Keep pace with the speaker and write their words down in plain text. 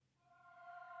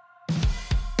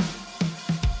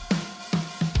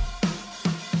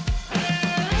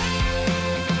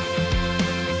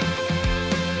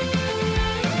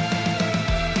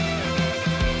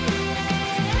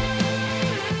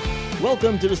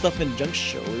Welcome to the Stuff and Junk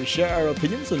Show, where we share our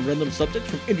opinions on random subjects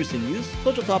from interesting news,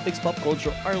 social topics, pop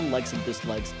culture, our likes and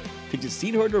dislikes, things you've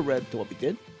seen, heard, or read, to what we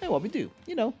did and what we do.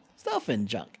 Stuff and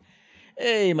junk.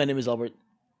 Hey, my name is Albert.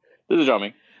 This is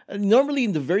Johnny. Normally,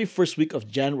 in the very first week of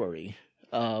January,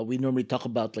 we normally talk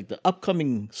about like the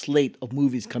upcoming slate of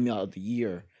movies coming out of the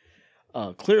year.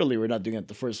 Clearly, we're not doing it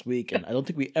the first week, and I don't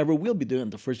think we ever will be doing it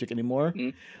the first week anymore.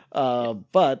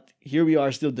 But here we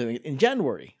are still doing it in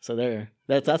January. So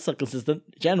that's a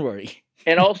consistent January.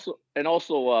 And also,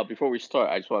 before we start,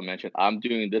 I just want to mention I'm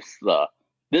doing this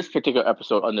particular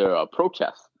episode under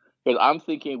protest because I'm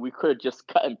thinking we could just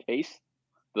cut and paste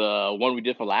the one we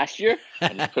did for last year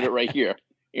and just put it right here.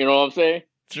 You know what I'm saying?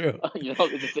 True.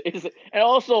 And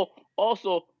also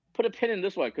put a pin in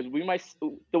this one because we might,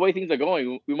 the way things are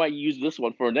going, we might use this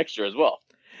one for next year as well.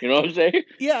 You know what I'm saying?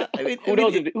 Yeah. I mean, who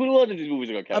knows if these movies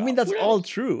are going to come out? I mean, that's all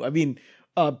true. I mean,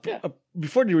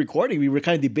 before the recording, we were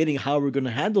kind of debating how we're going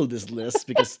to handle this list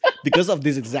because of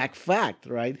this exact fact,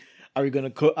 right? Are we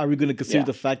going to consider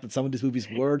the fact that some of these movies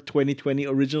were 2020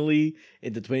 originally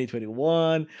into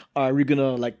 2021? Are we going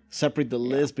to like separate the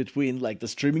list between like the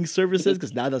streaming services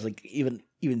because now that's like even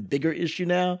bigger issue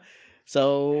now.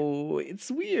 So it's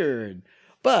weird,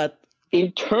 but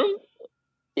in terms,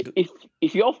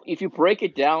 if you break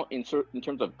it down in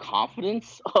terms of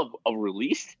confidence of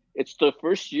release, it's the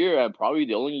first year and probably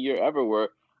the only year ever where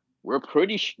we're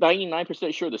pretty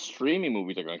 99% sure the streaming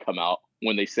movies are going to come out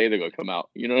when they say they're going to come out.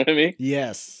 You know what I mean?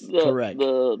 Yes, correct.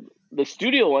 The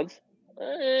studio ones,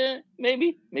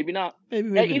 maybe not.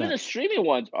 Maybe even not. the streaming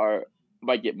ones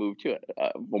might get moved to it.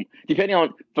 Depending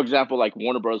on, for example, like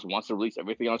Warner Bros. Wants to release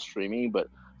everything on streaming, but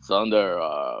some of their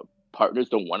partners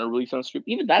don't want to release on streaming.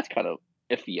 Even that's kind of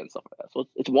iffy and stuff like that. So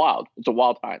it's wild. It's a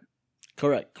wild time.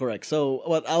 Correct.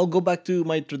 So I'll go back to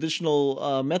my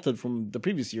traditional method from the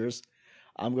previous years.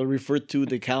 I'm going to refer to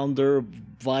the calendar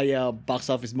via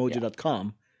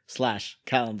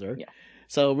boxofficemojo.com/calendar. Yeah.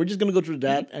 So we're just going to go through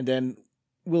that and then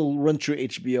we'll run through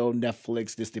HBO,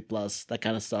 Netflix, Disney Plus, that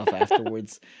kind of stuff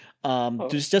afterwards.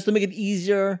 Just to make it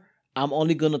easier, I'm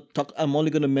only gonna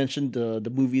mention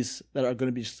the movies that are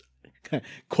gonna be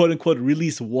quote unquote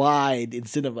released wide in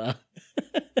cinema.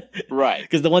 Right.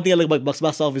 Because the one thing I like about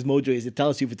Box Office Mojo is it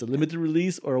tells you if it's a limited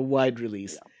release or a wide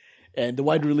release. Yeah. And the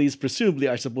wide release presumably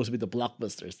are supposed to be the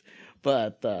blockbusters.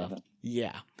 But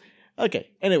yeah. Okay.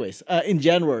 Anyways, in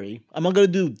January, I'm not gonna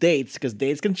do dates because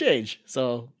dates can change.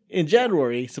 So in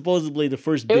January, supposedly the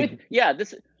first big...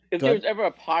 If there's ever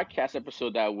a podcast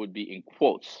episode that would be in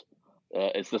quotes,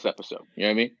 it's this episode. You know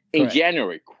what I mean? In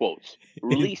January, quotes.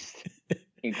 Released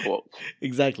in quotes.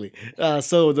 Exactly.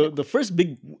 So the first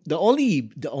big... The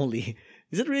only...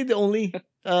 Is it really the only?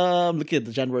 I'm looking at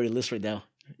the January list right now.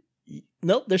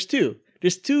 Nope, there's two.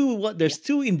 There's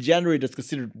two in January that's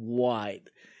considered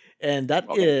wide. And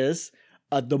that is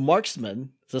The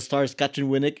Marksman, that stars Katrin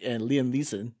Winnick and Liam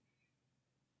Neeson.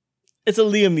 It's a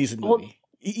Liam Neeson movie.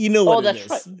 You know what it is.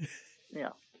 Right. Yeah.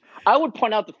 I would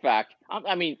point out the fact,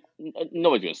 I mean,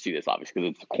 nobody's going to see this, obviously,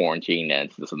 because it's quarantine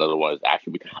and this another one is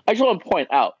action. I just want to point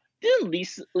out, didn't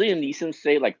Liam Neeson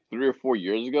say like 3 or 4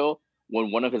 years ago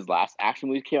when one of his last action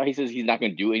movies came out, he says he's not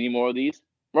going to do any more of these?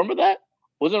 Remember that?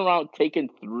 Wasn't around Taken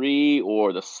 3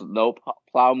 or the Snow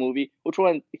Plow movie? Which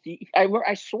one?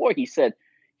 I swore he said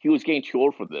he was getting too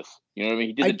old for this. You know what I mean?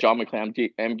 He did the John McClane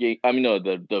the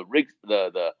Riggs,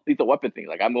 the Lethal Weapon thing.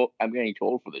 Like I'm getting too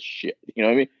old for this shit. You know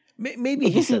what I mean?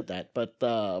 Maybe he said that, but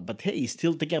hey, he's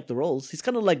still taking up the roles. He's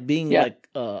kind of like being like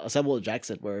a Samuel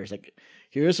Jackson, where it's like,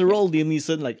 here's a role, Liam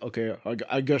Neeson. Like, okay,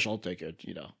 I guess I'll take it.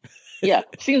 You know? Yeah,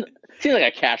 seems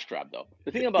like a cash grab though.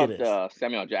 The thing about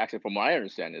Samuel Jackson, from what I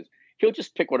understand, is he'll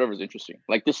just pick whatever's interesting.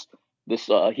 Like this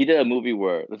he did a movie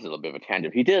where, this is a bit of a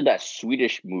tangent, he did that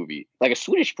Swedish movie, like a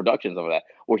Swedish production of that,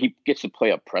 where he gets to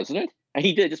play a president, and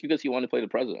he did it just because he wanted to play the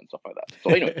president and stuff like that. So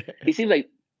anyway, it seems like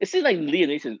Liam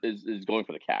Neeson is going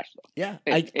for the cash though. Yeah,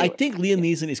 anyway. I think Liam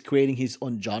Neeson is creating his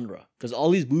own genre because all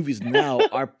these movies now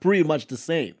are pretty much the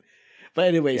same. But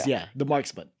anyways, The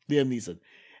Marksman, Liam Neeson,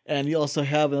 and you also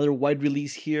have another wide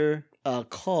release here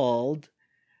called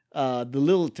The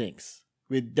Little Things,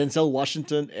 with Denzel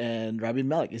Washington and Rami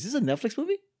Malek. Is this a Netflix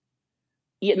movie?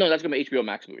 Yeah, no, that's going to be HBO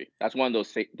Max movie. That's one of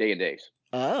those day and days.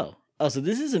 Oh, so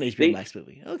this is an HBO Max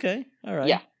movie. Okay, all right.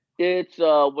 Yeah, it's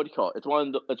what do you call it? It's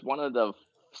one of the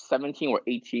 17 or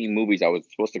 18 movies that was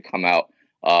supposed to come out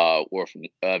or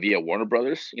via Warner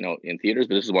Brothers, in theaters.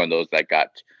 But this is one of those that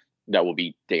will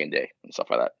be day and day and stuff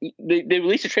like that. They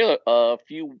released a trailer a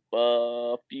few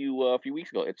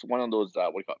weeks ago. It's one of those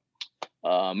what do you call it?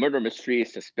 Murder mystery,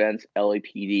 suspense,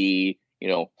 LAPD,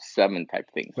 7 type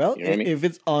things. Well, You know what I mean? if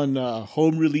it's on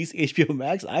home release HBO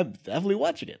Max, I'm definitely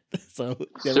watching it. So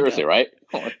Seriously, right?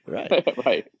 right.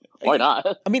 Right. Why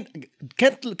not? I mean,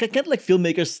 can't like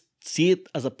filmmakers see it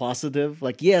as a positive?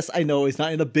 Like, yes, I know it's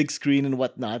not in a big screen and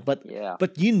whatnot, but Yeah.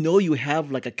 you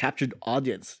have like a captured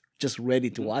audience just ready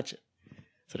to watch it.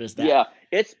 So there's that. Yeah.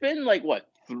 It's been like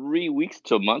 3 weeks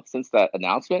to a month since that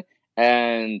announcement,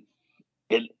 and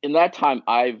in that time,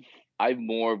 I've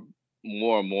more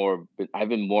and more I've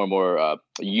been more and more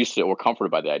used to it or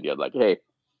comforted by the idea of like, hey,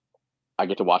 I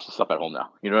get to watch this stuff at home now.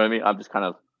 You know what I mean? I'm just kind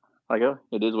of like, oh,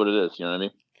 it is what it is. You know what I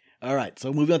mean? All right,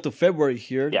 so moving on to February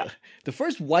here. Yeah. The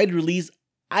first wide release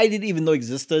I didn't even know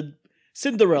existed,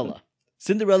 Cinderella.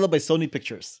 Cinderella by Sony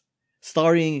Pictures.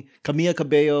 Starring Camila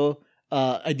Cabello,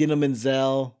 Idina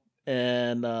Menzel,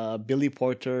 and Billy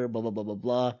Porter, blah, blah, blah, blah,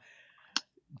 blah.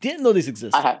 Didn't know this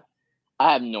existed.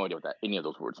 I have no idea what any of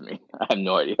those words mean. I have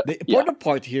no idea. The important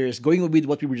part here is going with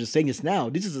what we were just saying is now,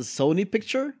 this is a Sony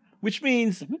picture, which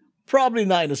means probably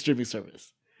not in a streaming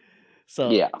service.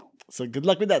 So, so good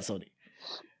luck with that, Sony.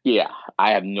 Yeah,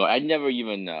 I never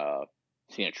even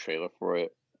seen a trailer for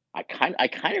it. I kind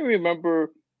of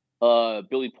remember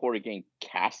Billy Porter getting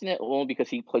cast in it only because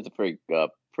he plays a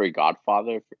fairy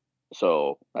godfather.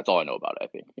 So that's all I know about it, I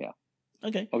think. Yeah.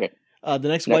 Okay. The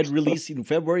next wide release in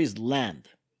February is Land.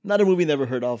 Not a movie never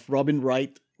heard of. Robin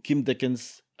Wright, Kim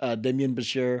Dickens, Demian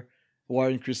Bashir,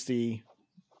 Warren Christie.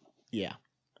 Yeah.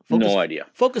 No idea.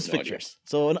 Focus Pictures.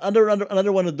 So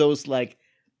another one of those, like,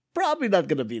 probably not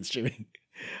gonna be in streaming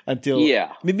until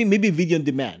maybe video on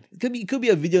demand. It could be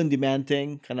a video on demand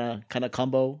thing, kind of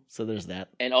combo. So there's that.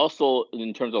 And also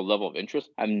in terms of level of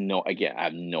interest, I have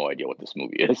no idea what this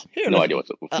movie is. No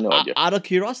idea. Out of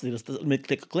curiosity, let me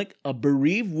take a click. A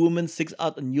bereaved woman seeks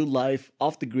out a new life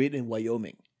off the grid in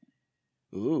Wyoming.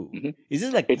 Ooh, is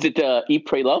this like? Is it Eat,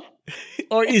 Pray, Love?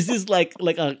 Or is this like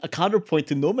a counterpoint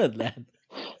to Nomadland?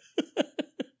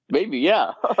 Maybe,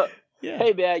 yeah. Yeah.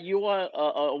 Hey man, you want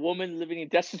a woman living in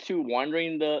destitute,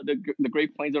 wandering the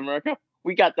Great Plains of America?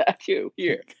 We got that too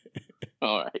here.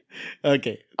 All right.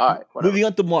 Okay. All right. Whatever. Moving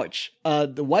on to March.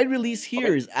 The wide release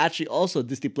here is actually also a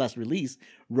Disney Plus release.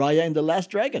 Raya and the Last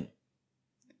Dragon.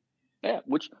 Yeah,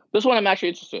 which this one I'm actually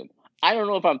interested in. I don't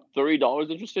know if I'm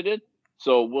 $30 interested in.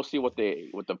 So we'll see what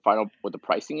the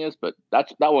pricing is, but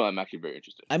that one I'm actually very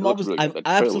interested in. I'm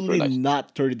absolutely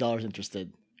not $30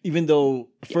 interested. Even though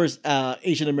first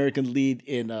Asian American lead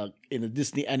in a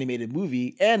Disney animated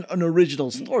movie and an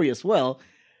original story as well,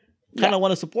 kind of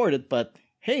want to support it. But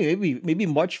hey, maybe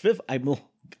March 5th I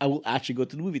will actually go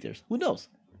to the movie theaters. Who knows?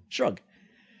 Shrug.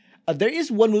 There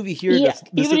is one movie here. Yeah,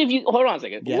 even if you hold on a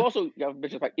second, yeah. We also got to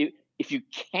mention the fact if you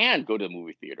can go to the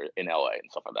movie theater in LA and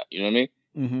stuff like that, you know what I mean?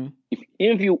 Mm-hmm.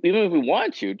 Even if we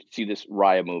want to see this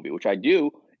Raya movie, which I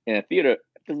do in a theater,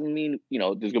 doesn't mean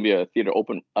there's gonna be a theater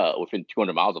open within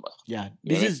 200 miles of us. Yeah,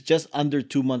 this is just under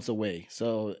 2 months away,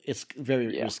 so it's very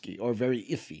risky or very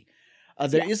iffy.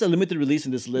 There is a limited release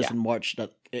in this list in March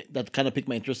that kind of piqued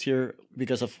my interest here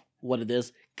because of what it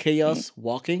is. Chaos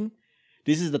Walking.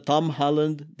 This is the Tom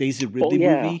Holland Daisy Ridley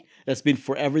movie that's been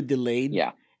forever delayed.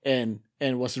 Yeah, and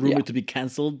was rumored to be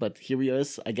canceled, but here it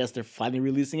is. I guess they're finally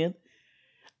releasing it.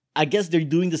 I guess they're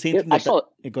doing the same thing. I saw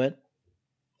it. Go ahead.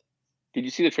 Did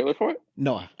you see the trailer for it?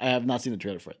 No, I have not seen the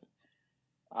trailer for it.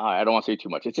 I don't want to say too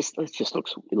much. It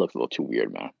looks a little too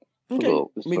weird, man. Okay,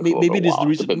 maybe this is the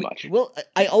reason. Well,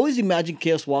 I always imagine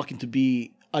Chaos Walking to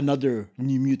be another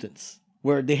New Mutants,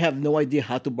 where they have no idea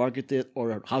how to market it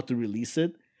or how to release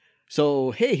it.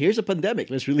 So hey, here's a pandemic.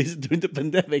 Let's release it during the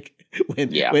pandemic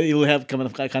when it will have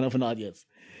kind of an audience.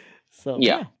 So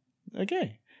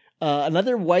okay.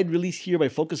 Another wide release here by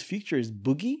Focus Features,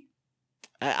 Boogie.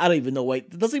 I don't even know why.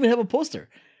 It doesn't even have a poster.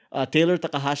 Taylor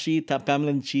Takahashi,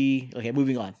 Pamela Chi. Okay,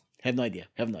 moving on. Have no idea.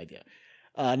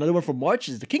 Another one for March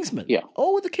is The Kingsman. Yeah.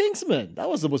 Oh, The Kingsman. That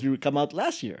was supposed to come out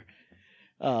last year.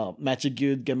 Matthew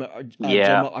Good, Gemma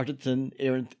Arterton,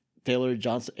 Aaron Taylor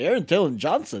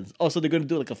Johnson. Oh, so they're going to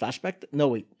do like a flashback? No,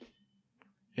 wait.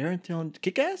 Aaron Taylor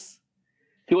Kick-Ass?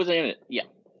 He wasn't in it. Yeah,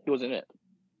 he wasn't in it.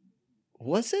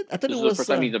 Was it? I thought this it was the first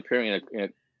time he's appearing in a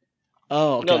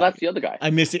Oh, okay. No, that's the other guy.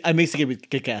 I'm mixing it with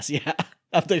Kick-Ass. Yeah,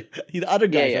 after the other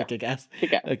guy from Kick-Ass.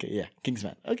 Okay, yeah,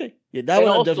 Kingsman. Okay, yeah, that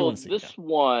one I definitely want to see. This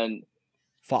one,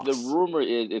 Fox. The rumor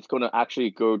is it's going to actually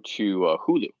go to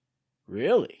Hulu.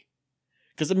 Really?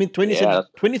 Because I mean,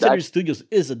 20th Century Studios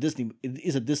is a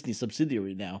Disney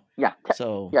subsidiary now. Yeah.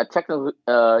 Technically,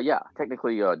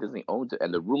 Disney owns it,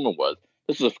 and the rumor was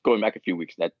this was going back a few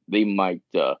weeks that they might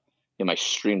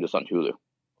stream this on Hulu,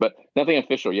 but nothing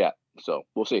official yet. So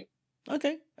we'll see.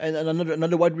 Okay, and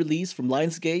another wide release from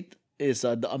Lionsgate is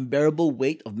The Unbearable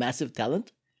Weight of Massive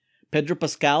Talent Pedro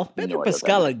Pascal. Pedro No idea what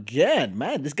Pascal that again.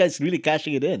 Man, this guy's really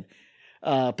cashing it in.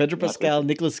 Pedro Yeah, Pascal,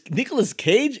 Nicolas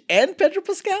Cage, and Pedro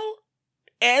Pascal,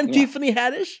 and Yeah. Tiffany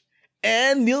Haddish,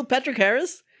 and Neil Patrick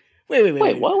Harris. Wait.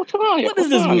 Wait, what? What's going on here? What is What's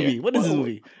this going on movie? here? What is this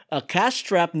movie? A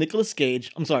cash-strapped Nicolas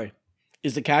Cage. I'm sorry.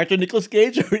 Is the character Nicolas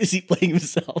Cage or is he playing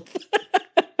himself?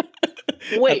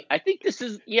 Wait, I think this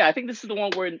is the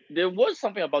one where there was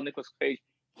something about Nicolas Cage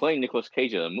playing Nicolas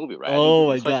Cage in a movie, right? Oh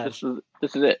my It's like, gosh.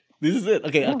 this is it. This is it.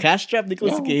 Okay, Yeah. a cash-strapped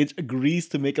Nicolas Yeah. Cage agrees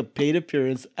to make a paid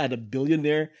appearance at a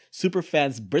billionaire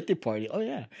superfan's birthday party. Oh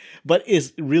yeah, but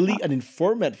is really an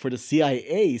informant for the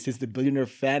CIA since the billionaire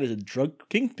fan is a drug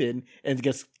kingpin and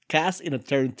gets cast in a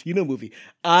Tarantino movie.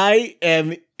 I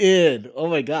am in. Oh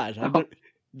my gosh.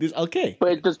 This okay.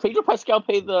 But does Pedro Pascal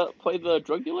play the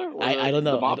drug dealer? Or I don't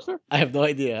know. The mobster? I have no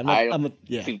idea.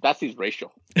 Yeah. See, that seems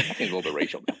racial. That seems a little bit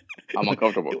racial. Man. I'm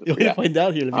uncomfortable with You this. want to Yeah. find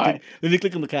out here? Let me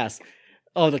click on the cast.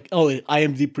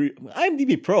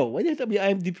 IMDb Pro. Why do you have to be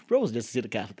IMDb Pro just to see the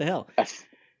cast? What the hell?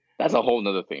 That's a whole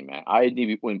nother thing, man.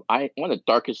 One of the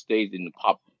darkest days in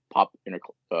pop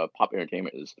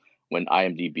entertainment is when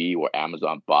IMDb or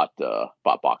Amazon bought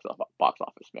box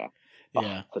office, man. Oh,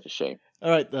 Yeah. such a shame.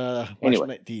 All right, March Anyway.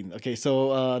 19. Okay,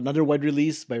 so another wide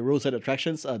release by Roadside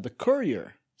Attractions, The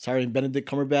Courier, starring Benedict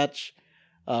Cumberbatch,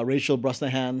 Rachel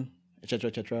Brosnahan, etc.,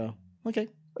 etc. Okay.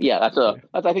 Yeah, I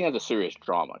think that's a serious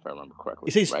drama if I remember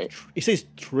correctly. It says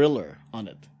thriller on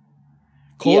it.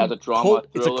 The drama.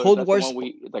 It's a thriller, Cold that's War. the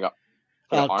one it's like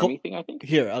an army thing, I think.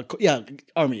 Here,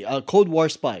 Army. Cold War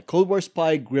spy. Cold War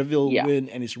spy Greville Yeah. Wynn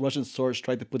and his Russian source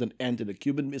tried to put an end to the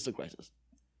Cuban Missile Crisis.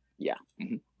 Yeah.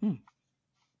 Hmm.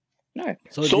 All right.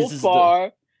 So So this is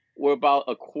far, we're about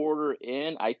a quarter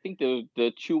in. I think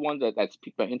the two ones that's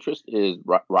piqued my interest is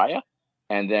Raya,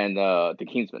 and then the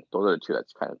Kingsman. Those are the two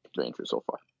that's kind of piqued my interest so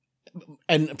far.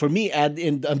 And for me, add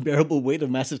in the unbearable weight of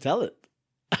massive talent.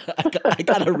 I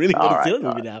gotta really want to see that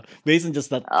movie now, based on just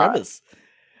that premise.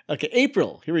 Okay,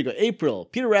 April. Here we go. April.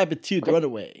 Peter Rabbit 2, The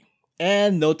Runaway,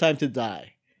 and No Time to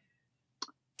Die.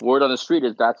 Word on the street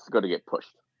is that's going to get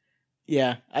pushed.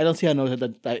 Yeah, I don't see how No Time to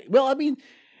Die. Well, I mean,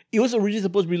 it was originally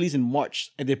supposed to be released in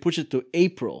March, and they pushed it to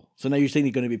April. So now you're saying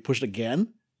it's going to be pushed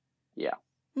again? Yeah,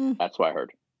 that's what I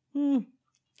heard.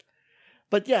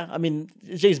 But yeah, I mean,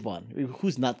 it's James Bond.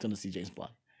 Who's not going to see James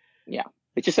Bond? Yeah,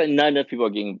 it's just that none enough people are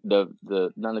getting none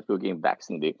of people are getting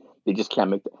vaccinated. They just can't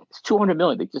make it's $200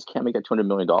 million. They just can't make that $200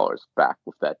 million back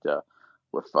with that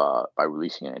by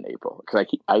releasing it in April. Because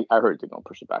I heard they're going to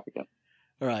push it back again.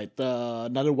 All right,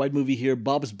 another white movie here.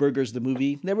 Bob's Burgers, the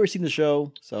movie. Never seen the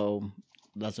show, so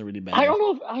that's not really bad. I don't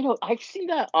know. I've seen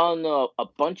that on a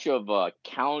bunch of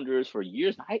calendars for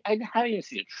years. I haven't even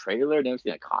seen a trailer. Never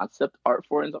seen a concept art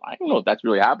for it. So I don't know if that's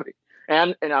really happening.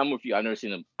 And I'm with you. I've never seen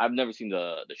them. I've never seen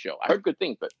the show. I heard good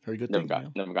things, but never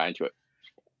got into it.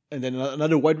 And then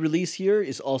another wide release here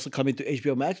is also coming to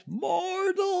HBO Max.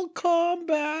 Mortal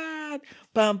Kombat.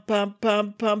 Pum pum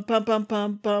pum pum pum pum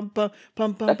pum pum pum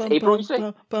pum pum. That's April, you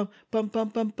say? Pum pum pum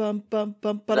pum pum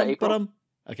pum pum. April?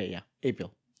 Okay, yeah,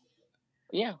 April.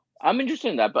 Yeah, I'm interested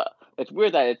in that, but it's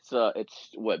weird that it's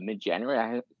what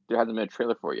mid-January. There hasn't been a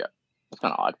trailer for it yet. That's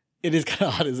kind of odd. It is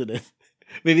kind of odd, isn't it?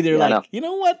 Maybe they're you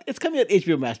know what? It's coming at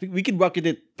HBO Max. We can rocket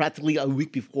it practically a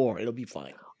week before. It'll be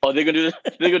fine. Oh, they're gonna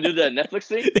do the Netflix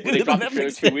thing. They drop the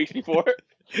trailer 2 weeks before.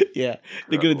 Yeah,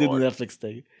 they're gonna do the Netflix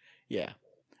thing. Yeah,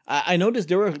 I noticed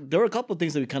there were a couple of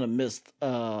things that we kind of missed.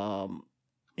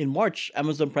 In March,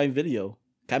 Amazon Prime Video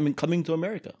coming to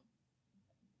America.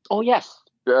 Oh yes,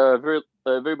 very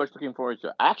much looking forward to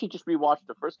it. I actually just rewatched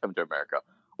the first Coming to America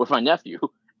with my nephew,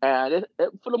 and it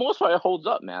for the most part it holds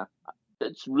up, man.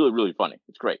 It's really, really funny.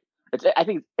 It's great. I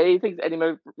think Eddie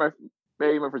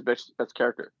Murphy's best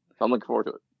character. So I'm looking forward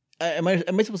to it. Am I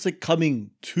supposed to say coming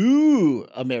to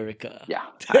America? Yeah.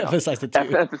 To emphasize the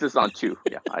two. Emphasis on two.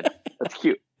 Yeah, I know. That's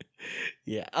cute.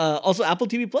 Yeah. Also, Apple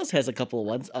TV Plus has a couple of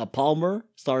ones. Palmer,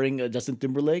 starring Justin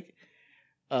Timberlake.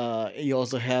 You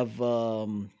also have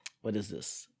what is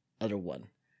this other one?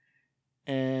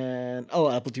 And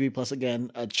Apple TV Plus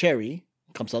again. Cherry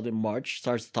comes out in March.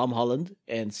 Stars Tom Holland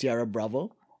and Ciara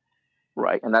Bravo.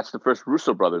 Right, and that's the first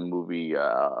Russo brother movie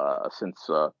since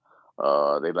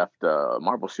they left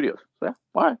Marvel Studios. So yeah,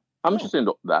 all right. I'm interested in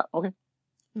that. Okay. It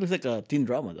looks like a teen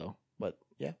drama though, but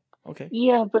yeah, okay.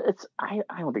 Yeah, but I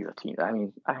don't think it's a teen. I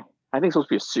mean, I think it's supposed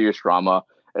to be a serious drama.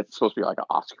 It's supposed to be like an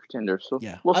Oscar contender. So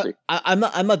yeah, we'll see. I'm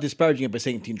not disparaging it by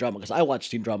saying teen drama because I watch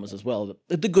teen dramas as well,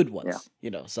 the good ones.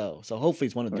 Yeah. So hopefully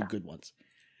it's one of the good ones.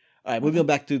 All right, moving on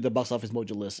back to the box office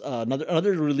mojo list.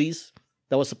 Another release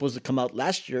that was supposed to come out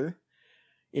last year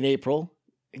in April.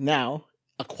 Now,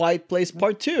 A Quiet Place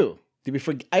Part 2.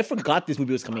 I forgot this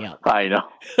movie was coming out. I know.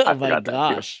 Oh my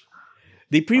gosh.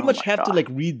 They pretty Oh much my have to God. like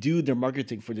redo their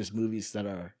marketing for these movies that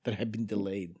have been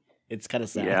delayed. It's kind of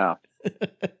sad. Yeah.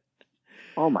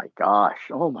 Oh my gosh.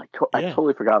 Oh my. I Yeah.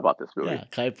 totally forgot about this movie. Yeah,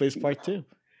 Kai Place Part 2.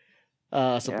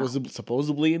 Yeah.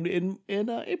 Supposedly in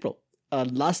April.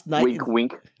 Last night Wink,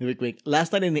 wink. wink.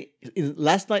 Last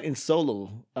night in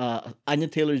Solo, Anya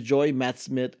Taylor-Joy, Matt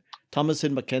Smith,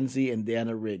 Thomasin McKenzie, and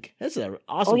Deanna Rigg. That's an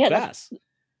awesome yeah, cast.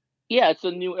 Yeah, it's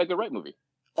a new Edgar Wright movie.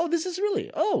 Oh, this is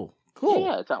really cool.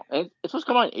 Yeah, it's out. It's supposed to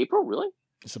come out in April. Really?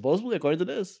 Supposedly, according to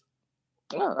this.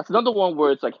 Yeah, that's another one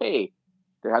where it's like, hey,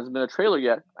 there hasn't been a trailer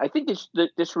yet. I think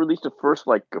this released the first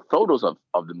like photos of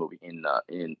the movie in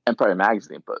Empire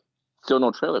magazine, but still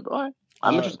no trailer. But all right.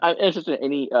 I'm interested in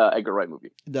any Edgar Wright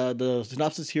movie. The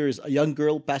synopsis here is: a young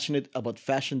girl passionate about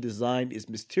fashion design is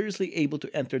mysteriously able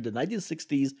to enter the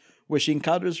 1960s, where she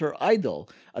encounters her idol,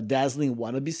 a dazzling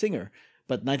wannabe singer.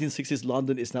 But 1960s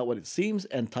London is not what it seems,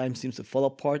 and time seems to fall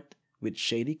apart with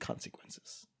shady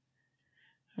consequences.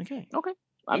 Okay.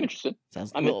 I'm interested.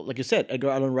 Sounds well, like you said,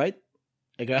 Edgar Allan Wright.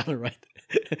 Edgar Wright.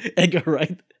 Edgar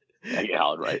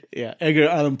Allan Wright. Yeah, Edgar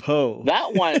Allan Poe.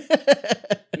 That one.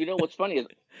 You know what's funny is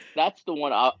that's the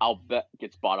one I'll bet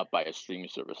gets bought up by a streaming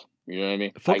service. You know what I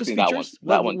mean? Focus I think Features.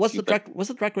 What's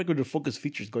the track record of Focus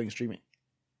Features going streaming?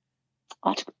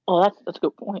 That's a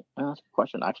good point. That's a good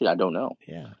question. Actually, I don't know.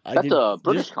 Yeah, that's a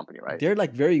British company, right? They're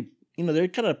like very, they're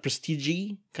kind of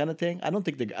prestige kind of thing. I don't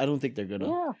think they're gonna.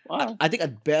 Yeah, wow. I think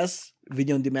at best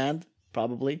video on demand,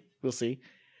 probably. We'll see.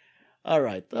 All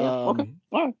right. Yeah, okay.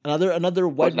 All right. Another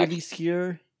wide release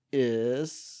here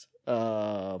is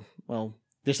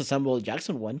there's a Samuel L.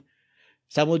 Jackson one.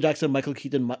 Samuel L. Jackson, Michael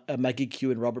Keaton, Maggie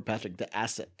Q, and Robert Patrick. The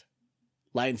Asset,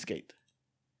 Lionsgate.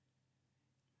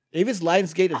 If it's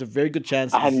Lionsgate, there's a very good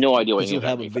chance. I have no idea what you'll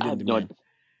have a video on demand.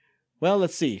 Well,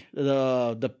 let's see.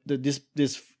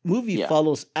 This movie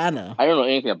follows Anna. I don't know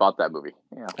anything about that movie.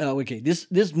 Yeah. Okay.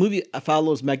 This movie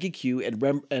follows Maggie Q and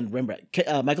Rembrandt,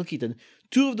 Michael Keaton,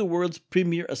 two of the world's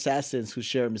premier assassins who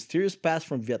share a mysterious past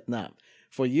from Vietnam.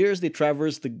 For years, they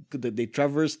traverse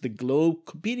the globe,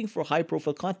 competing for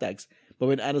high-profile contacts. But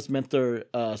when Anna's mentor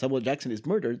Samuel Jackson is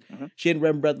murdered, she and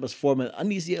Rembrandt must form an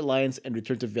uneasy alliance and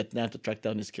return to Vietnam to track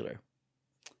down his killer.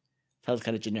 Sounds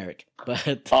kind of generic,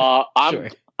 but sure.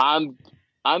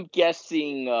 I'm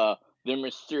guessing their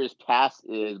mysterious past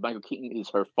is Michael Keaton is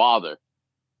her father.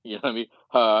 You know what I mean?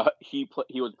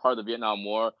 He was part of the Vietnam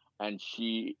War, and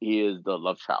she is the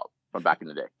love child from back in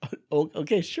the day. Oh,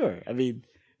 okay, sure. I mean,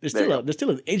 there's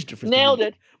still an age difference. Nailed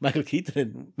it. Michael Keaton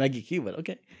and Maggie Q, but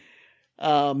okay.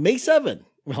 May 7.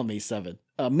 Well, May 7.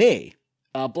 May.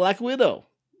 Black Widow.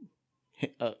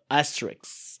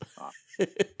 Asterix.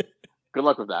 Good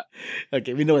luck with that.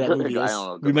 Okay, we know what that movie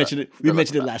is. We mentioned it. We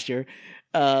mentioned it last year.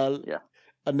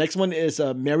 Next one is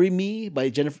 "Marry Me"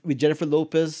 with Jennifer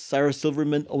Lopez, Sarah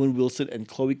Silverman, Owen Wilson, and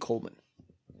Chloe Coleman.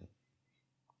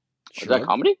 Is that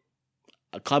comedy?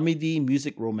 A comedy,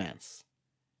 music, romance.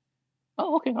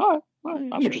 Oh, okay. All right.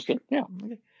 I'm interested. Yeah.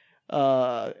 Okay.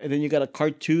 And then you got a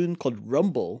cartoon called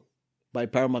Rumble by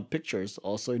Paramount Pictures,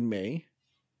 also in May.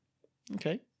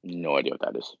 Okay. No idea what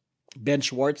that is. Ben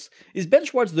Schwartz. Is Ben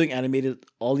Schwartz doing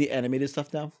all the animated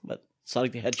stuff now? But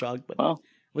Sonic the Hedgehog. But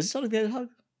was it Sonic the Hedgehog?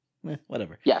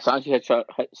 Whatever. Yeah, Sonic the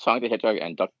Hedgehog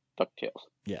and DuckTales.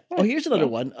 Yeah. Oh, here's another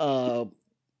one.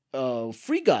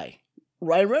 Free Guy,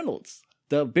 Ryan Reynolds.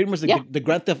 Pretty much the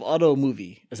Grand Theft Auto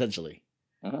movie, essentially.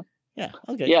 Uh-huh. Yeah.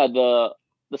 Okay. Yeah.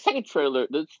 The second trailer,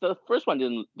 the first one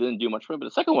didn't do much for me, but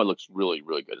the second one looks really,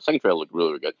 really good. The second trailer looked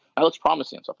really, really good. It looks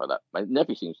promising and stuff like that. My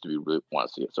nephew seems to be really want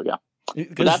to see it. So yeah.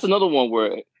 But that's another one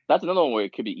where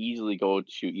it could be easily go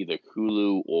to either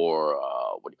Hulu or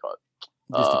what do you call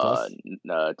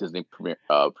it? Disney Premier.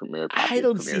 I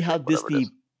don't see how Disney.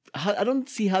 I don't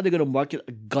see how they're gonna market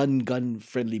a gun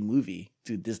friendly movie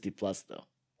to Disney Plus though.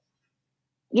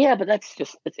 Yeah, but that's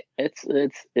just it's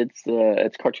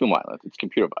cartoon violence. It's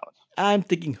computer violence. I'm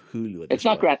thinking Hulu. It's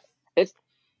not Grand. It's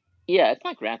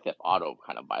not Grand Theft Auto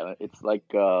kind of violence. It's like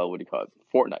what do you call it?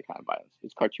 Fortnite kind of violence.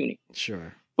 It's cartoony.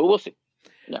 Sure, but we'll see.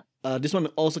 Yeah. This one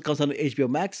also comes on to HBO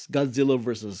Max. Godzilla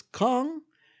vs Kong,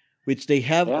 which they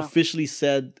have officially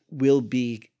said will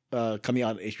be coming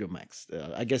out on HBO Max.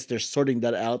 I guess they're sorting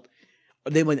that out.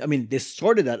 They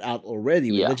sorted that out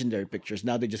already with Legendary Pictures.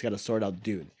 Now they just got to sort out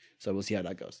Dune. So we'll see how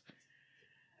that goes.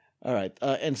 All right,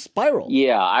 and Spiral.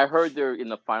 Yeah, I heard they're in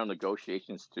the final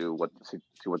negotiations to what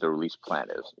the release plan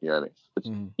is. You know what I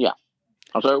mean? Yeah.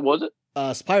 I'm sorry, what was it?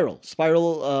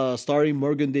 Spiral, starring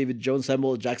Morgan David Jones,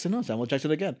 Samuel Jackson. No, Samuel Jackson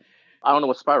again. I don't know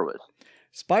what Spiral is.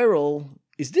 Spiral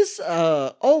is this?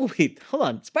 Oh wait, hold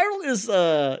on. Spiral is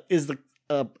like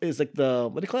the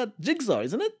what do you call it? Jigsaw,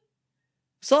 isn't it?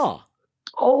 Saw.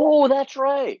 Oh, that's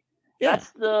right. Yeah,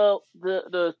 That's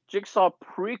the Jigsaw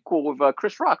prequel with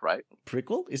Chris Rock, right?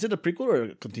 prequel. Is it a prequel or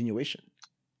a continuation?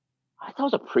 I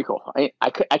thought it was a prequel.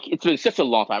 It's been such a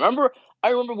long time. I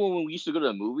remember when we used to go to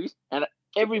the movies, and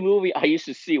every movie I used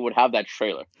to see would have that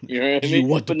trailer. You know what Do I you mean?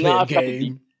 want to But play now a I forgot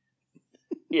game?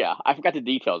 I forgot the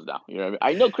details now. You know what I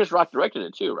mean? I know Chris Rock directed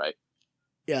it too, right?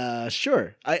 Yeah,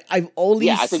 sure. I've only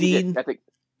Yeah, I think he did. seen I think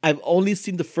I've only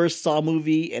seen the first Saw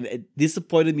movie, and it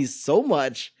disappointed me so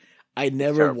much. I it's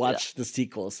never terrible. Yeah. watched the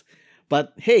sequels.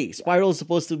 But hey, Spiral is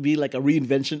supposed to be like a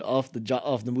reinvention of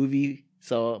the movie,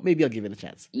 so maybe I'll give it a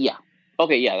chance. Yeah.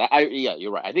 Okay. Yeah.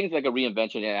 You're right. I think it's like a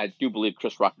reinvention, and I do believe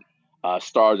Chris Rock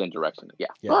stars and directs it. Yeah.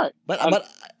 Yeah, All right. but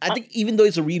I think even though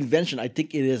it's a reinvention, I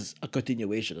think it is a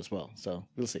continuation as well. So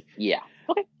we'll see. Yeah.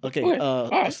 Okay. Okay, Okay. All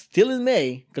right. still in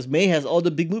May because May has all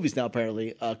the big movies now.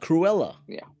 Apparently, Cruella.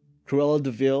 Yeah. Cruella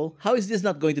Deville. How is this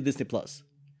not going to Disney Plus?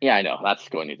 Yeah, I know. That's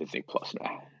going to Disney Plus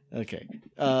now. Okay.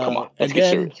 Come on. And Let's get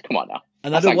then serious. Come on now.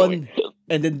 another That's not one.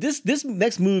 And then this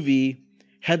next movie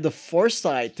had the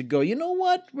foresight to go, you know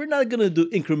what? We're not going to do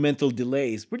incremental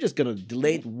delays. We're just going to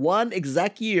delay it one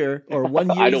exact year or 1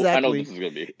 year I know exactly. what this is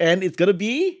going to be. And it's going to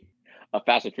be A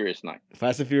Fast and Furious 9.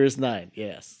 Fast and Furious 9.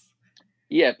 Yes.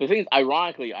 Yeah, but the thing is,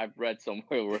 ironically, I've read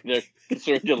somewhere where they're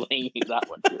considering delaying that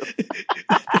one too.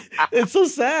 It's so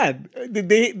sad.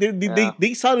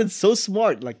 They sounded so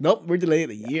smart. Like, nope, we're delaying it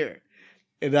a year.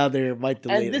 And now they might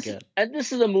delay it again. And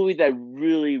this is a movie that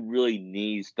really, really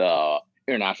needs the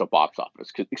international box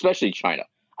office, especially China.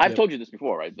 I've told you this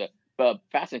before, right? The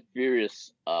Fast and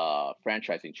Furious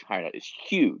franchise in China is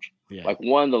huge. Yeah. Like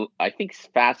I think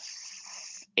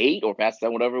Fast 8 or Fast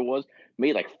 7, whatever it was,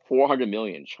 made like 400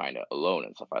 million in China alone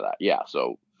and stuff like that. Yeah,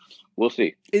 so we'll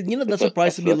see. That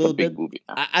surprised me a little bit. Movie.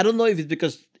 I don't know if it's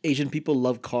because Asian people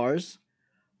love cars,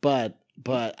 but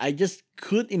I just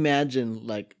couldn't imagine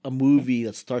like a movie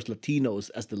that stars Latinos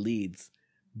as the leads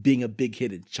being a big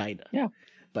hit in China. Yeah.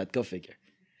 But go figure.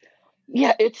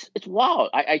 Yeah, it's wild.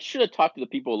 I should have talked to the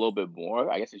people a little bit more.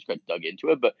 I guess I should have dug into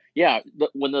it. But yeah,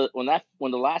 when the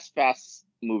last Fast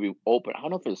movie opened, I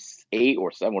don't know if it was 8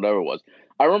 or 7, whatever it was.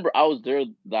 I remember I was there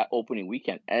that opening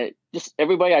weekend, and just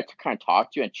everybody I kind of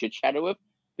talked to and chit chatted with,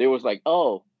 they was like,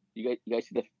 "Oh, you guys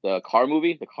see the car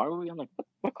movie? The car movie?" I'm like,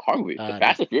 "What car movie? The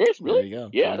Fast and Furious? Really?" There you go.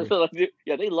 Yeah,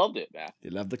 they loved it, man. They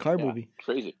love the car movie.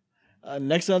 Crazy.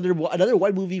 Next, another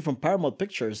white movie from Paramount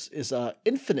Pictures is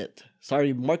Infinite,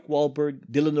 starring Mark Wahlberg,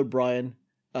 Dylan O'Brien,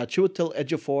 Chiwetel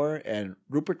Ejiofor, and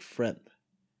Rupert Friend.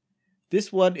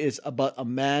 This one is about a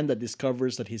man that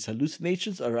discovers that his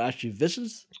hallucinations are actually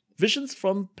visions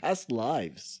from past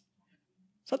lives.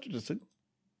 Sounds interesting.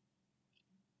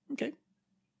 Okay.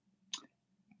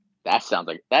 That sounds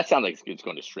like it's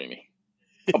going to streaming.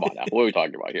 Come on now, what are we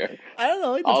talking about here? I don't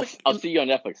know. I'll see you on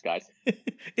Netflix, guys.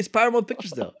 It's Paramount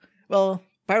Pictures though. Well,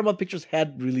 Paramount Pictures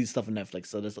had released stuff on Netflix,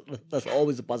 so that's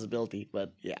always a possibility.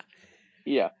 But yeah.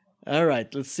 Yeah. All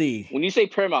right, let's see. When you say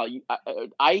Paramount,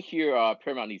 I hear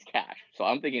Paramount needs cash, so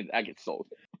I'm thinking that gets sold.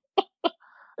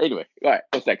 Anyway, all right,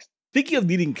 what's next? Speaking of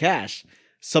needing cash,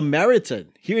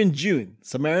 Samaritan here in June.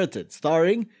 Samaritan,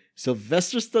 starring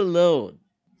Sylvester Stallone.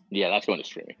 Yeah, that's going to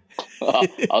streaming.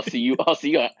 I'll see you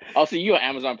on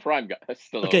Amazon Prime, guys.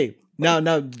 Stallone. Okay,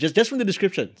 now, just from the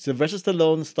description, Sylvester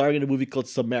Stallone starring in a movie called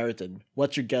Samaritan.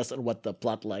 What's your guess on what the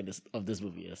plot line of this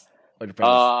movie is? Or the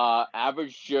premise?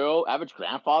 Average Joe, average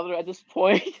grandfather at this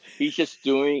point. He's just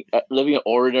living an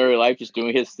ordinary life, just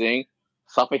doing his thing.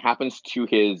 Something happens to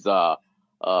his he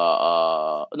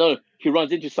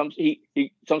runs into something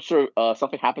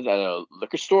happens at a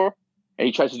liquor store, and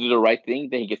he tries to do the right thing.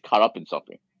 Then he gets caught up in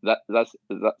something. Does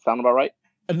that sound about right?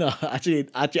 No, actually,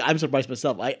 I'm surprised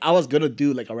myself. I was gonna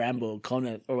do like a Rambo,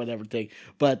 Conan, or whatever thing,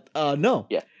 but no.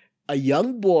 Yeah. A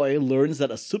young boy learns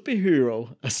that a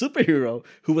superhero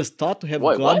who was thought to have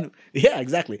gone. What? Yeah,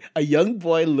 exactly. A young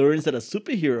boy learns that a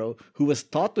superhero who was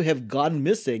thought to have gone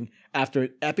missing after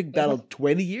an epic battle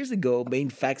 20 years ago may in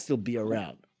fact still be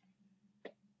around.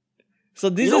 So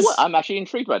this you know what? I'm actually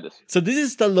intrigued by this. So this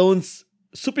is Stallone's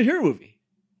superhero movie.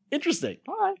 Interesting.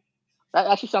 All right, that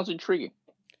actually sounds intriguing.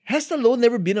 Has Stallone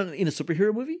never been in a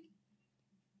superhero movie?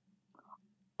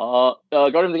 Guardians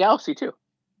of the Galaxy too.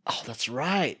 Oh, that's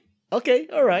right. Okay,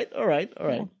 all right.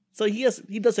 Yeah. So he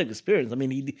does have experience. I mean,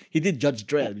 he did Judge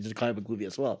Dredd, which is a comic book movie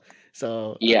as well.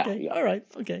 So yeah, okay, all right,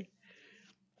 okay.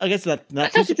 I guess not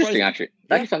that too sounds interesting. surprising. Actually,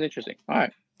 that actually sounds interesting. All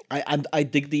right, I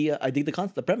dig the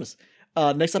concept, the premise.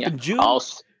 Next up in June, I'll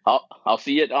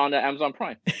see it on Amazon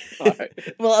Prime. All right.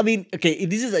 Well, I mean, okay, if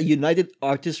this is a United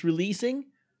Artists releasing,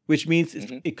 which means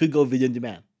it could go video on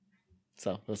demand.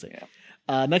 So we'll see.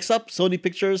 Yeah. Next up, Sony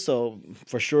Pictures. So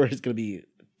for sure, it's gonna be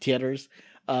theaters.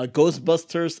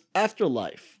 Ghostbusters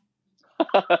Afterlife.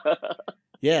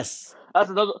 Yes. That's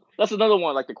another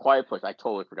one like The Quiet Place. I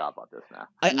totally forgot about this now.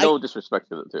 No disrespect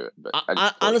to it, but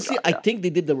honestly, I think they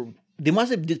did they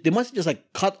must have just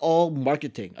like cut all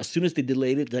marketing as soon as they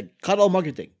delayed it. Like cut all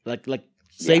marketing, like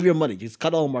save your money, just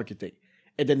cut all marketing,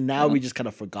 and then now we just kind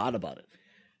of forgot about it.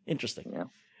 Interesting. Yeah.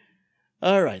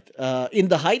 All right. In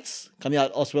the Heights coming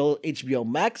out as well, HBO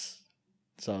Max.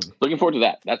 So looking forward to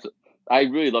that. I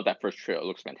really love that first trailer. It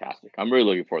looks fantastic. I'm really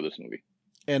looking forward to this movie.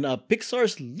 And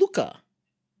Pixar's Luca.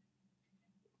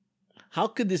 How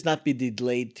could this not be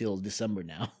delayed till December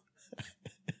now?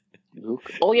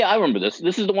 Oh yeah, I remember this.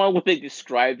 This is the one where they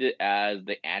described it as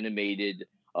the animated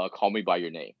 "Call Me by Your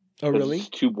Name." Oh really?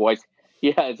 Two boys.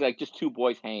 Yeah, it's like just two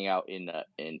boys hanging out in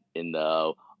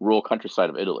the rural countryside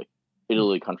of Italy.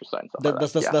 Countryside.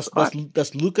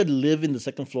 Does Luca live in the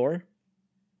second floor?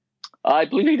 I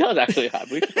believe he does actually. I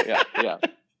believe so. Yeah.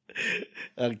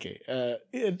 Okay.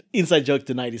 Inside joke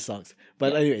to 90 songs.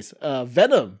 But anyways,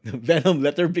 Venom. Venom,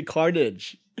 Let There Be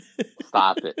Carnage.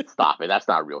 Stop it. That's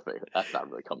not a real thing. That's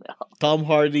not really coming out. Tom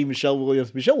Hardy, Michelle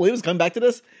Williams. Michelle Williams coming back to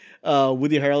this?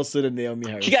 Woody Harrelson and Naomi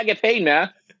Harris. She gotta get paid, man.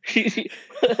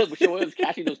 Michelle Williams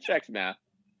cashing those checks, man.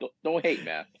 Don't hate,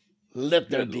 man. Let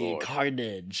There Be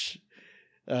Carnage.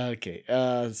 Okay.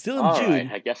 Still in June.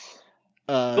 Right, I guess.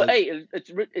 But hey,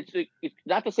 it's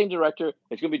not the same director.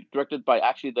 It's gonna be directed by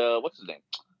actually what's his name?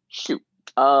 Shoot,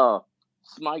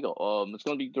 Smigel. It's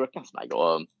gonna be directed by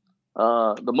Smigel.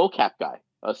 The mocap guy,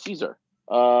 Caesar.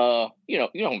 You know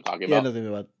who I'm talking about. I know what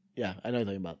you're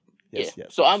talking about. Yes.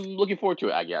 So I'm looking forward to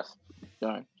it, I guess. All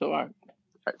right.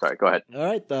 Sorry, go ahead. All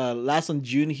right. Last on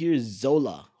June here is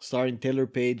Zola, starring Taylor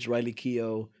Page, Riley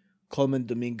Keough, Coleman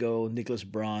Domingo, Nicholas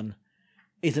Braun.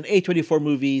 It's an A24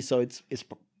 movie, so it's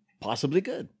possibly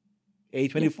good.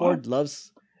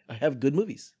 A24 have good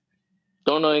movies.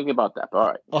 Don't know anything about that, but all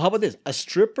right. Oh, how about this? A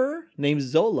stripper named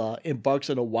Zola embarks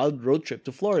on a wild road trip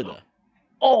to Florida.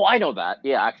 Oh, I know that.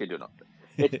 Yeah, I actually do know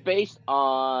that. It's based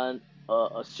on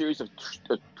a series of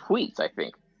tweets, I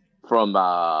think, from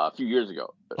a few years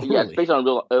ago. Oh, yeah, it's based on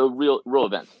real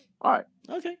events. All right.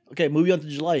 Okay. Moving on to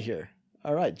July here.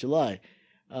 All right, July.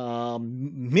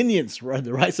 Minions,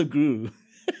 The Rise of Gru.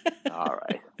 All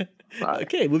right.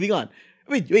 Okay, moving on.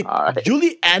 Wait. Right.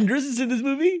 Julie Andrews is in this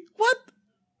movie? What?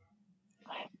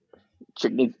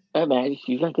 Hey, man,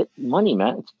 you gotta get money,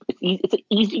 man. It's an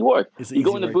easy work. You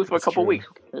go in the booth for a couple weeks.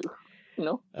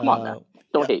 Come on, man.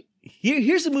 Don't hate.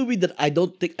 Here's a movie that I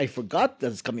don't think I forgot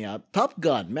that is coming out. Top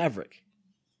Gun, Maverick.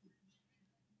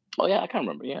 Oh yeah, I can't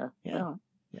remember. Yeah.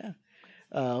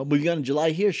 Moving on in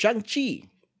July here, Shang-Chi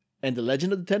and the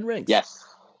Legend of the Ten Rings. Yes.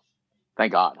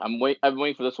 Thank God. I've been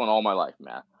waiting for this one all my life,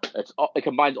 man. It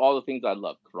combines all the things I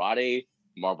love: karate,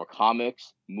 Marvel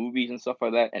comics, movies, and stuff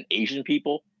like that, and Asian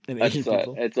people. I can't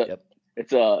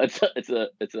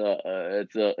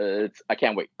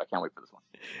wait. I can't wait for this one.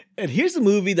 And here's a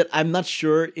movie that I'm not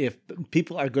sure if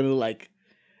people are gonna like.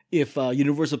 If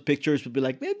Universal Pictures would be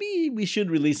like, maybe we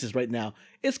should release this right now.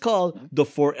 It's called The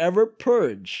Forever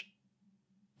Purge.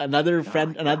 Another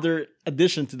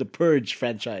addition to the Purge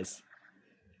franchise.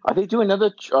 Are they doing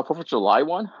another 4th of July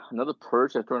one? Another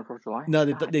Purge that's during 4th of July? No,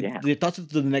 they tossed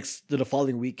it to the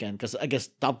following weekend because I guess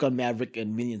Top Gun Maverick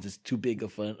and Minions is too big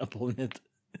of an opponent.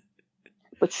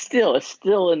 But still, it's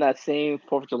still in that same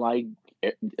 4th of July,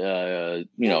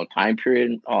 time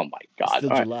period. Oh my God!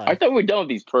 Still July. I thought we were done with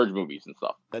these Purge movies and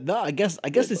stuff. No, I guess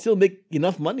they still make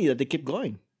enough money that they keep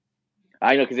going.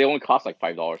 I know because they only cost like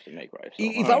 $5 to make, right?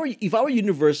 So, if I were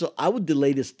Universal, I would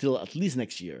delay this till at least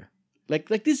next year.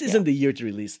 Like this isn't the year to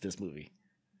release this movie.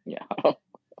 Yeah.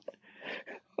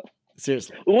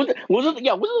 Seriously. Was it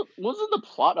the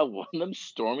plot of one of them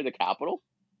storming the Capitol?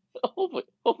 Hopefully.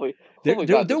 There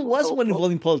was one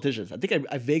involving politicians. I think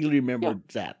I vaguely remember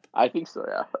that. I think so,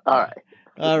 yeah.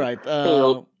 All right.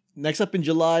 Next up in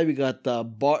July, we got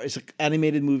It's an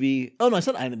animated movie. Oh, no, it's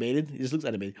not animated. It just looks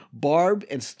animated. Barb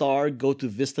and Star go to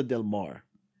Vista Del Mar.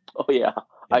 Oh, yeah.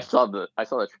 I saw that.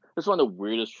 This is one of the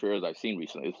weirdest trailers I've seen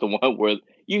recently. It's the one where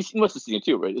you must have seen it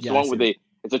too, right? It's the one where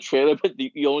it's a trailer, but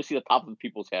you only see the top of the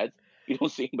people's heads. You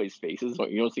don't see anybody's faces, or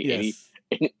you don't see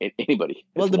anybody.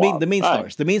 Well, the main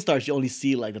stars. The main stars you only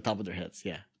see like the top of their heads.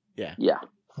 Yeah.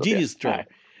 Genius trailer.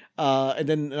 And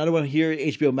then another one here,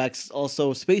 HBO Max,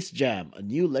 also Space Jam: A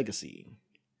New Legacy.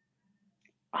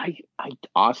 I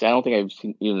honestly, I don't think I've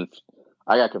seen even.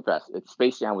 I gotta confess,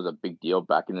 Space Jam was a big deal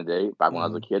back in the day, back when I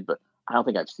was a kid, but I don't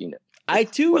think I've seen it. I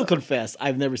too will confess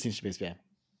I've never seen Space Jam.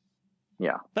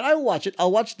 Yeah, but I will watch it.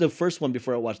 I'll watch the first one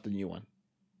before I watch the new one.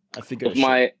 I figured. You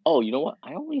know what?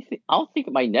 I don't think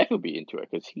my nephew would be into it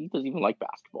because he doesn't even like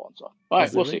basketball and stuff. All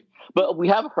right, we'll see. But we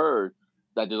have heard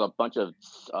that there's a bunch of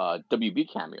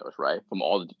WB cameos, right, from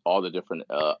all the different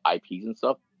IPs and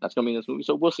stuff. That's gonna be in this movie,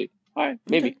 so we'll see. All right,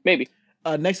 Okay. maybe.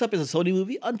 Next up is a Sony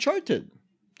movie, Uncharted,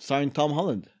 starring Tom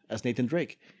Holland as Nathan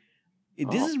Drake.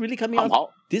 This is really coming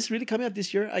out. This is really coming out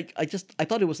this year. I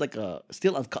thought it was like a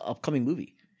still upcoming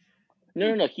movie.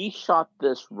 No. He shot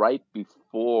this right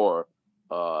before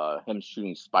him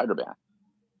shooting Spider-Man,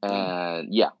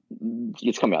 and yeah,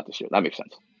 it's coming out this year. That makes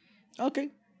sense. Okay,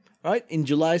 all right. In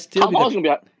July, still Tom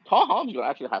Holland's gonna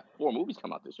actually have 4 movies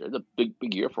come out this year. It's a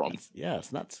big year for him.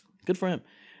 It's nuts. Good for him.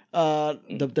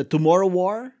 The Tomorrow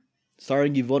War,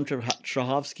 starring Yvonne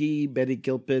Strahovski, Betty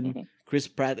Gilpin, Chris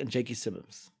Pratt, and J.K.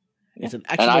 Simmons. Yeah. It's an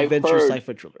action-adventure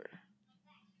sci-fi thriller.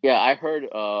 Yeah, I heard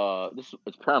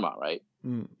it's Paramount, right?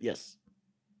 Yes.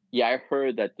 Yeah, I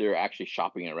heard that they're actually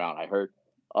shopping it around. I heard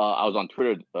I was on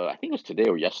Twitter, I think it was today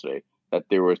or yesterday, that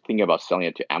they were thinking about selling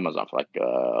it to Amazon for like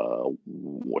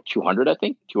 200, I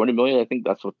think, 200 million. I think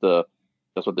that's what the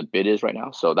bid is right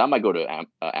now. So that might go to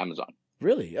Amazon.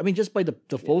 Really? I mean, just by the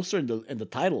poster and the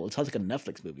title, it sounds like a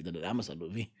Netflix movie than an Amazon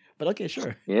movie. But okay,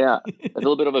 sure. Yeah, it's a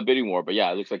little bit of a bidding war, but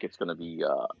yeah, it looks like it's gonna be.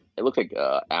 It looks like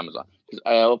Amazon,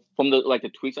 because from the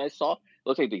tweets I saw, it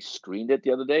looks like they screened it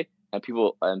the other day, and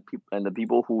the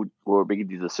people who were making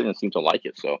these decisions seem to like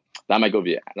it. So that might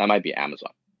be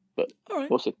Amazon, but all right,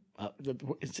 we'll see.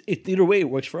 Either way, it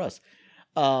works for us.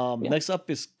 Next up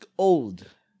is Old.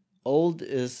 Old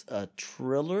is a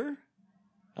thriller.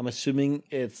 I'm assuming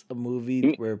it's a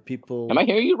movie where people. Am I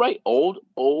hearing you right? Old,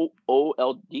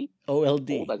 O-O-L-D?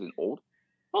 O-L-D. Old as in old?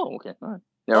 Oh, okay. All right.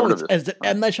 It's an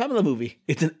M. Night Shyamalan movie.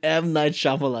 It's an M. Night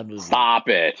Shyamalan movie. Stop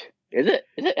it. Is it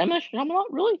M. Night Shyamalan?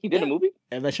 Really? He did a movie?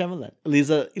 M. Night Shyamalan.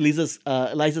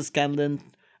 Eliza Scanlon,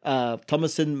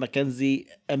 Thomasin McKenzie,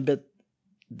 Embeth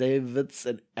Davids,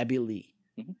 and Abby Lee.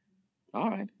 All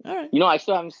right. You know, I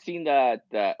still haven't seen that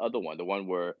other one, the one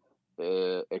where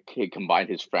a kid combined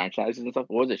his franchises and stuff.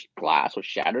 What was it? Glass or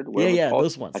Shattered?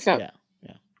 Those ones. I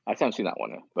haven't seen that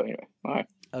one, but anyway. All right.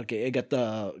 Okay, I got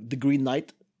the Green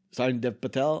Knight, starring Dev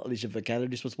Patel. Alicia Vikander.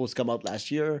 This was supposed to come out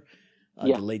last year,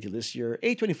 delayed to this year.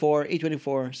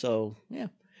 A24. So yeah,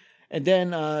 and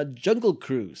then Jungle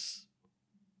Cruise.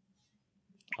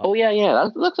 Oh yeah.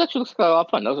 That actually looks like a lot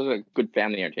of fun. That was like good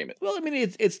family entertainment. Well, I mean,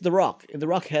 it's The Rock, and The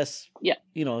Rock has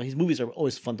his movies are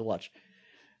always fun to watch.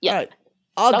 Yeah. All right.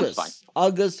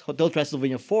 August, Hotel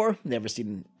Transylvania 4. Never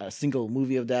seen a single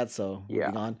movie of that, so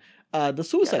moving on. The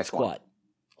Suicide Squad,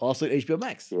 also at HBO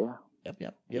Max. Yeah.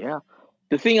 Yep. Yeah.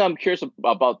 The thing I'm curious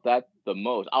about that the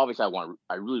most, obviously,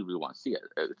 I really want to see it.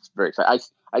 It's very exciting.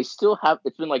 I still have.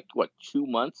 It's been like 2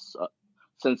 months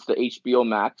since the HBO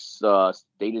Max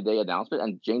day-to-day announcement,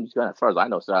 and James Gunn, as far as I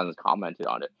know, still hasn't commented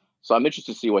on it. So I'm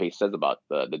interested to see what he says about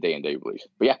the day-and-day release.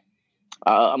 But yeah,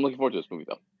 I'm looking forward to this movie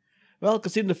though. Well,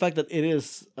 considering the fact that it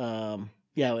is, moving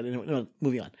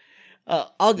on.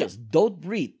 August, Don't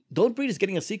Breathe. Don't Breathe is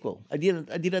getting a sequel. I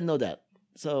didn't know that.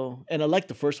 So, and I like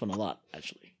the first one a lot,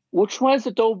 actually. Which one is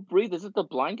the Don't Breathe? Is it the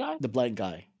blind guy? The blind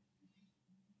guy.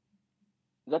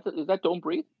 Is that Don't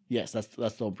Breathe? Yes,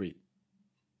 that's Don't Breathe.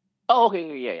 Oh,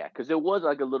 okay, yeah. Because there was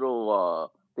like a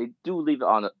little. They leave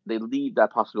that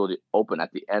possibility open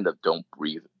at the end of Don't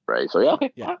Breathe, right? So yeah,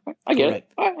 okay, yeah, I get it.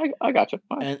 I got you.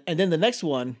 Right. And then the next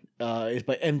one is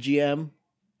by MGM,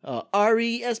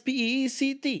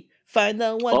 RESPECT. Find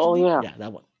out what. Oh yeah,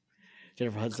 that one.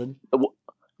 Jennifer Hudson.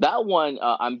 That one,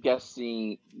 I'm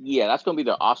guessing. Yeah, that's going to be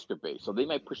their Oscar base, so they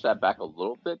might push that back a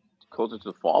little bit closer to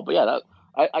the fall. But yeah,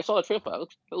 I saw the trailer. That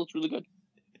looks really good.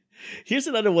 Here's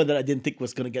another one that I didn't think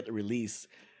was going to get a release: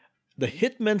 The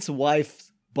Hitman's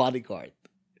Wife's Bodyguard.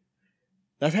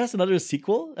 That has another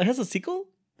sequel. It has a sequel.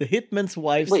 The Hitman's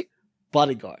Wife's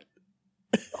Bodyguard.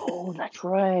 Oh, that's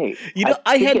right.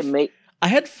 I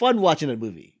had fun watching that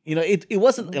movie. You know, it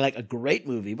wasn't like a great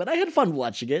movie, but I had fun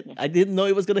watching it. I didn't know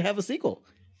it was going to have a sequel.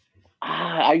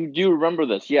 I do remember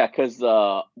this, yeah, because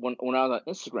when I was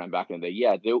on Instagram back in the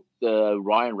day,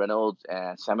 Ryan Reynolds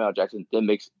and Samuel L. Jackson did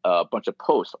make a bunch of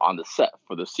posts on the set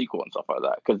for the sequel and stuff like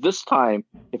that. Because this time,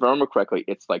 if I remember correctly,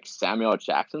 it's like Samuel L.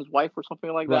 Jackson's wife or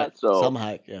something like that. So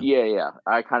somehow, yeah,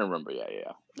 I kind of remember,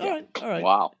 yeah. All right.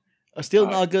 Wow. Still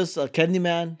in August,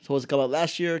 Candyman, supposed to come out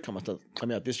last year, coming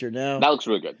out this year now. That looks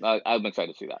really good. I'm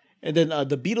excited to see that. And then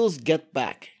The Beatles Get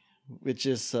Back, which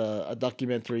is a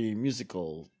documentary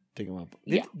musical thing.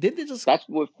 Didn't they just? That's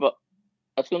with.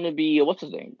 That's going to be what's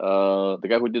his name? The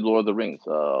guy who did Lord of the Rings.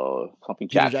 Something.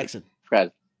 Peter Jackson.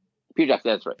 Peter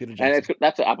Jackson. That's right. Peter Jackson. And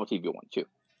that's an Apple TV one too.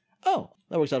 Oh,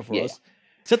 that works out for us.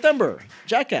 September,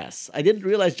 Jackass. I didn't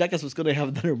realize Jackass was going to have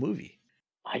another movie.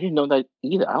 I didn't know that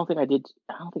either. I don't think I did.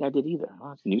 I don't think I did either. Oh,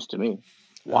 that's news to me.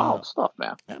 Uh, Wild stuff,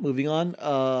 man. moving on.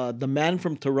 The Man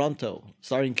from Toronto,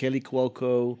 starring Kelly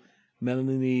Cuoco,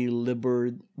 Melanie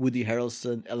Liburd, Woody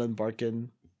Harrelson, Ellen Barkin.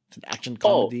 It's an action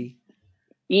Oh, comedy.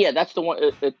 yeah, that's the one.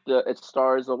 It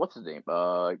stars what's his name?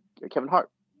 Kevin Hart.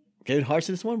 Kevin Hart's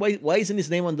in this one. Why isn't his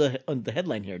name on the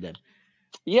headline here then?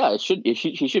 Yeah, he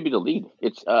should be the lead.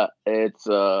 It's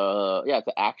an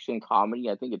action comedy.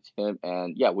 I think it's him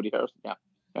and Woody Harrelson. Yeah,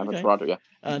 Man from Okay. Toronto. Yeah.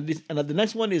 And the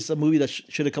next one is a movie that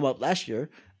should have come out last year.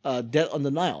 Dead on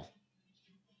the Nile.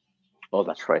 Oh,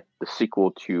 that's right. The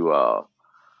sequel to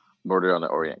Murder on the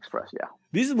Orient Express. Yeah.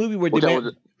 This is a movie where Which they one might.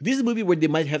 was it? This is a movie where they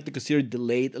might have to consider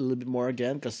delayed a little bit more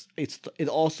again because it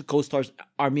also co-stars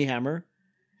Army Hammer.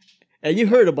 And you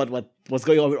heard about what's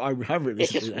going on with Army Hammer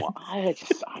It's recently,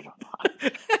 just,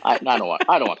 right? I don't know.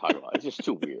 I don't want to talk about it. It's just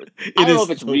too weird. It I don't know is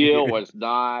if it's so real weird. or it's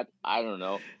not. I don't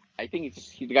know. I think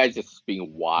the guy's just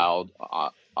being wild,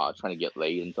 trying to get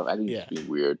laid and stuff. I think Yeah. it's being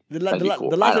weird. The, la- Trying the, to be la- cool.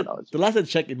 the I last don't know. the last I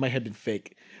checked, it might have been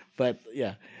fake, but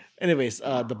yeah. Anyways,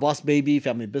 the Boss Baby,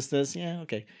 Family Business, yeah,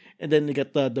 okay. And then you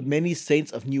get the Many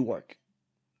Saints of Newark.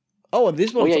 Oh, and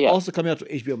this one's yeah. also coming out to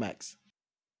HBO Max.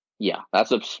 Yeah,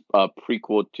 that's a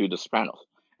prequel to The Sopranos.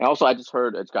 And also, I just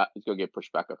heard it's gonna get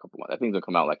pushed back a couple months. I think it's gonna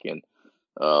come out like in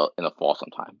the fall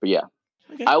sometime. But yeah,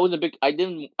 Okay.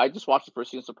 I just watched the first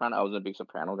season of Soprano. I wasn't a big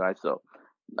Soprano guy, so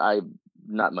I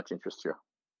not much interest here.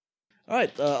 All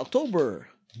right, October,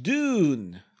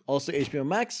 Dune, also HBO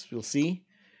Max. We'll see.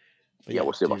 But Yeah,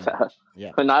 we'll see about Dune. that.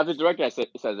 Yeah. But now if the director says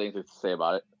anything to say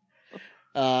about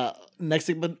it. Next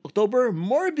segment, October,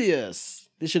 Morbius.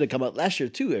 This should have come out last year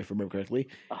too, if I remember correctly.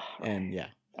 And yeah,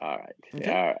 All right. Okay.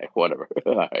 Yeah, all right. Whatever.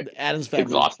 All right. the Adams It's Family.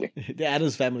 exhausting. The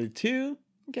Adams Family 2.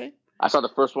 Okay. I saw the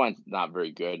first one. It's not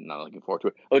very good, and I'm looking forward to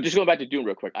it. Oh, just going back to Dune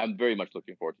real quick. I'm very much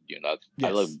looking forward to Dune. I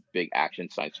Yes. love big action,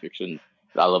 science fiction.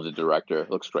 I love the director. It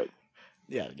looks great.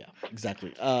 Yeah,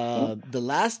 exactly. The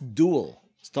Last Duel,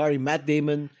 starring Matt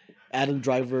Damon, Adam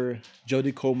Driver,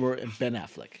 Jodie Comer, and Ben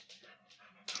Affleck.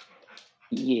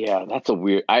 Yeah, that's a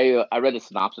weird. I read the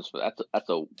synopsis for that. That's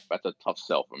a tough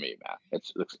sell for me, man. It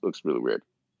looks really weird.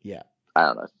 Yeah. I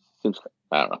don't know. Seems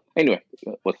I don't know. Anyway,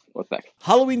 what's next?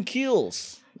 Halloween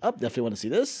Kills. Oh, definitely want to see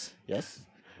this. Yes.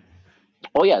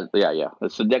 Oh yeah.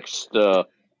 It's the next.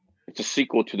 It's a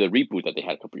sequel to the reboot that they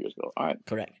had a couple years ago. All right.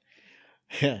 Correct.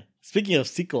 Yeah. Speaking of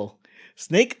sequel,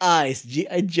 Snake Eyes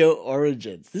G.I. Joe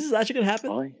Origins. This is actually gonna happen.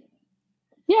 Oh,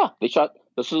 yeah, they shot.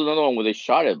 This is another one where they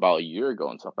shot it about a year ago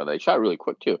and stuff like that. They shot it really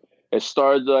quick too. It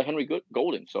starred Henry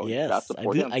Golding, so Yes, that's I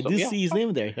support do. him. I So, do yeah. see his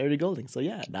name there, Harry Golding. So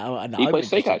yeah, now He I'm plays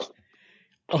Snake interested. Eyes.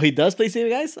 Oh, he does play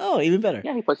Snake Eyes. Oh, even better.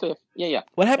 Yeah, he plays Snake Eyes. Yeah.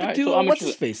 What happened Alright, to so I'm what's his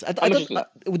interested. face? I'm interested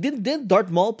in Didn't Darth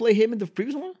Maul play him in the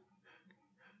previous one?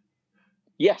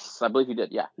 Yes, I believe he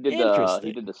did. Yeah, he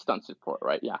Interesting. did the stunts for it,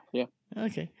 right? Yeah.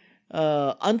 Okay.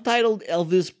 Untitled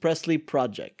Elvis Presley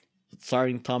Project,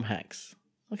 starring Tom Hanks.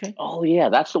 Okay. Oh yeah,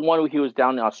 that's the one where he was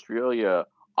down in Australia.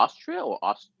 Australia?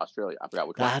 I forgot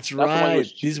what. That's the one he right.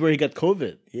 was- This is where he got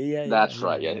COVID. Yeah. That's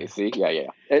right. Yeah, you see, yeah.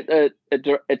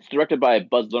 It's directed by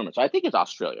Buzz Lerman, so I think it's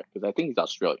Australia because I think he's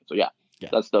Australian. So yeah,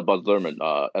 that's the Buzz Lerman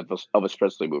Elvis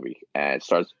Presley movie, and it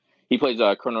stars. He plays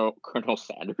Colonel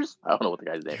Sanders. I don't know what the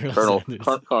guy's name. is. Colonel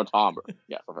Colonel Tom.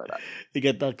 Yeah, something like that. You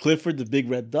get Clifford the Big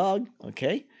Red Dog.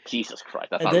 Okay. Jesus Christ,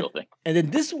 that's And not then- a real thing. And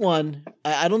then this one,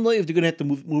 I don't know if they're gonna have to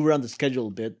move around the schedule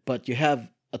a bit, but you have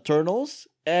Eternals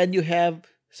and you have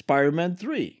Spider-Man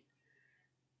 3.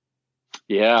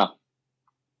 Yeah.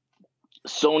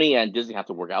 Sony and Disney have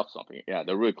to work out something. Yeah,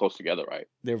 they're really close together, right?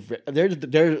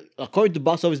 They're according to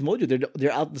Box Office Mojo,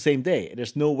 they're out the same day.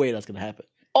 There's no way that's gonna happen.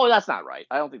 Oh, that's not right.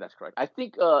 I don't think that's correct. I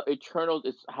think Eternals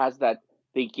has that.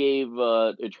 They gave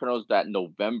Eternals that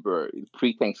November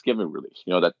pre-Thanksgiving release.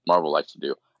 You know that Marvel likes to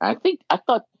do. And I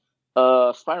thought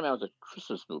Spider-Man was a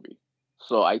Christmas movie,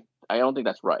 so I don't think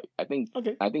that's right. I think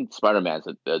Spider-Man's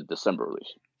a December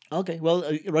release. Okay, well,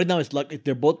 right now it's like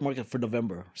they're both marketed for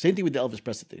November. Same thing with the Elvis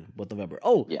Presley thing, both November.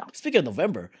 Oh, Yeah. Speaking of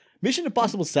November, Mission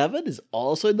Impossible 7 is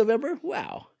also in November.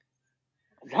 Wow.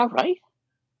 Is that right?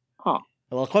 Huh.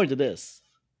 Well, according to this.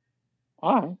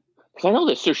 All right. Because I know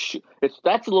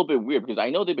that's a little bit weird because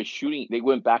I know they've been shooting. They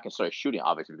went back and started shooting,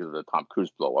 obviously, because of the Tom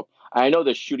Cruise blow up. I know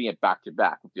they're shooting it back to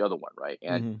back with the other one, right?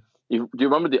 And do you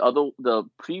remember the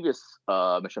previous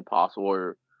Mission Impossible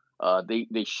where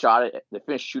they shot it, they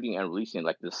finished shooting and releasing it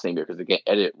like the same year because they can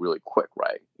edit it really quick,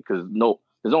 right? Because there's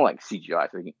no like CGI,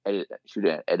 so they can shoot it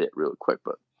and edit it really quick.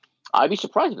 But I'd be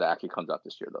surprised if that actually comes out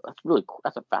this year, though. That's really cool.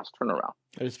 That's a fast turnaround.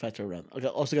 It is fast around. Okay,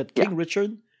 also got King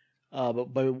Richard,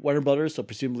 by Warner Brothers, so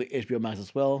presumably HBO Max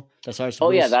as well. That's ours. Oh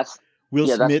yeah, that's Will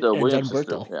that's Smith the and John Williams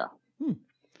sister. Bertel. Yeah.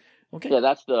 Okay. Yeah,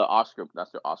 that's the Oscar.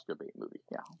 That's the Oscar bait movie.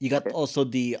 Yeah. You got also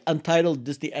the untitled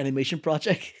Disney animation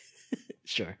project.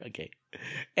 Sure. Okay.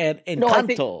 And No,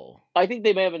 Encanto. I think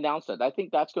they may have announced that. I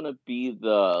think that's going to be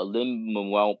the Lin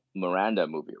Manuel Miranda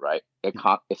movie, right? It's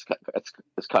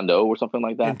Condo or something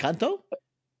like that. Encanto?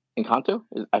 Encanto?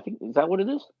 I think is that what it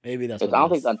is? Maybe that's I what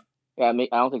don't it is. think that. Yeah,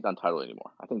 I don't think it's untitled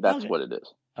anymore. I think that's Okay. what it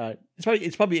is. All right.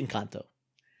 It's probably Encanto.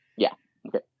 Yeah.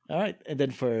 Okay. All right. And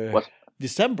then for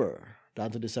December,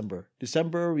 down to December.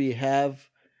 December we have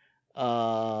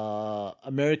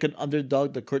American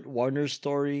Underdog, the Kurt Warner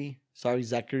story. Sorry,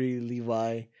 Zachary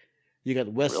Levi. You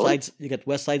got West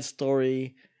Side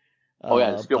Story.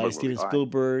 Spielberg by Steven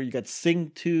Spielberg. Right. You got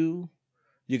Sing 2.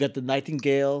 You got The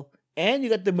Nightingale, and you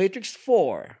got The Matrix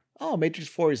 4. Oh, Matrix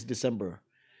 4 is December.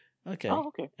 Okay. Oh,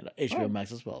 okay. And HBO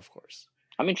Max as well, of course.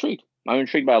 I'm intrigued. I'm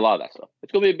intrigued by a lot of that stuff.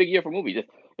 It's gonna be a big year for movies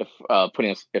if we're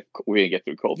gonna get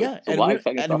through COVID. Yeah,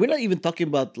 and we're not even talking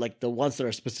about like the ones that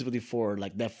are specifically for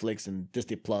like Netflix and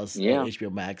Disney Plus and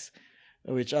HBO Max,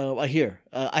 which I hear.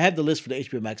 I have the list for the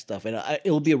HBO Max stuff, and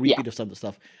it'll be a repeat of some of the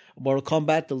stuff. Mortal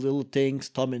Kombat, The Little Things,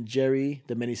 Tom and Jerry,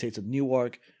 The Many Saints of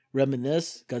Newark,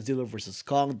 Reminisce, Godzilla vs.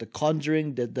 Kong, The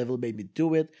Conjuring, The Devil Made Me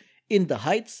Do It, In the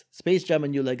Heights, Space Jam: A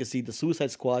New Legacy, The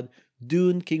Suicide Squad,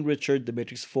 Dune, King Richard, The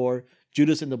Matrix 4,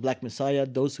 Judas and the Black Messiah,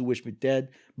 Those Who Wish Me Dead,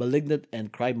 Malignant,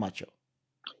 and Cry Macho.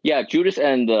 Yeah, Judas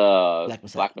and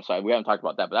Black Messiah. We haven't talked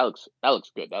about that, but that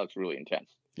looks good. That looks really intense.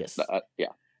 Yes. Yeah.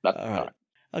 That's all right.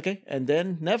 Okay, and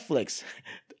then Netflix.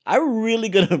 I'm really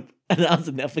gonna announce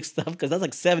the Netflix stuff because that's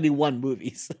like 71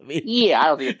 movies. I mean, yeah, I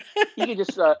don't think you can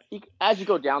just as you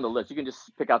go down the list, you can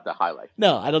just pick out the highlights.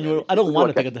 No, I don't. I don't want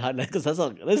to pick out the highlights because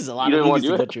this is a lot of movies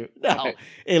to go through. No, okay.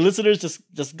 Hey, listeners,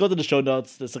 just go to the show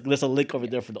notes. There's a link over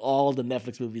there for all the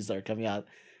Netflix movies that are coming out.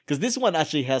 Because this one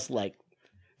actually has like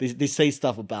they say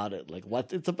stuff about it, like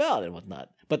what it's about and whatnot.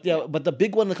 But but the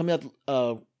big one that coming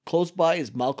out close by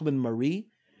is Malcolm and Marie,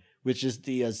 which is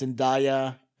the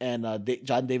Zendaya and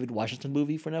John David Washington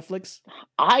movie for Netflix.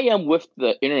 I am with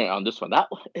the internet on this one. That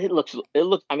it looks.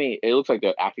 I mean, it looks like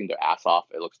they're acting their ass off.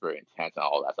 It looks very intense and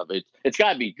all that stuff. It's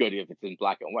got to be good if it's in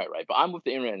black and white, right? But I'm with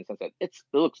the internet in the sense that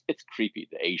it's creepy,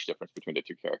 the age difference between the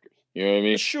two characters. You know what I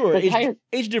mean? Sure,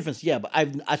 age difference, yeah. But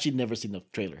I've actually never seen the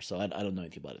trailer, so I don't know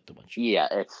anything about it too much. Yeah,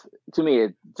 to me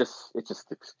it just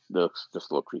looks just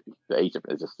a little creepy. The age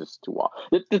difference is just too wild.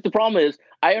 The problem is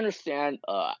I understand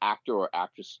actor or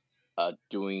actress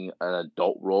doing an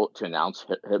adult role to announce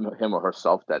him or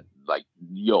herself that like,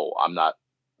 yo, I'm not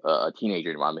a teenager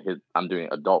anymore. I'm doing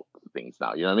adult things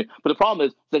now. You know what I mean? But the problem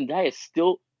is Zendaya is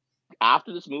still,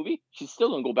 after this movie, she's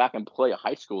still gonna go back and play a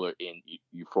high schooler in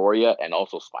Euphoria and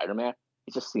also Spider-Man.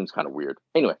 It just seems kind of weird.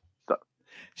 Anyway, so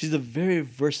she's a very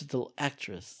versatile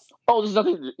actress. Oh, there's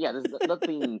nothing. Yeah, there's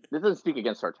nothing. This doesn't speak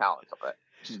against her talent. Stuff like that.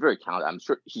 She's very talented. I'm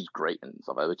sure she's great and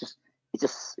stuff like that. It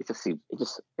just seems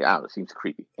I don't know, it seems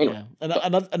creepy. Anyway,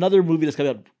 another movie that's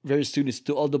coming out very soon is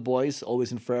To All the Boys,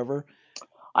 Always and Forever.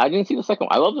 I didn't see the second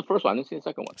one. I love the first one. I didn't see the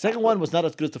second one. Second one was not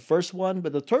as good as the first one,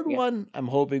 but the third one I'm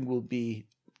hoping will be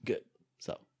good.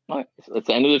 So, all right, it's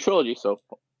the end of the trilogy. So,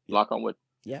 knock on wood.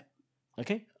 Yeah.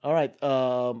 Okay. All right.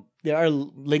 There are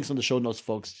links on the show notes,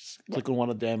 folks. Just click on one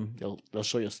of them. They'll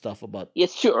show you stuff about.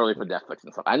 It's too early for Netflix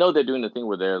and stuff. I know they're doing the thing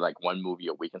where they're like one movie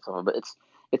a week and stuff, but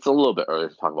it's a little bit early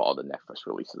to talk about all the Netflix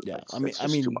releases. Yeah, I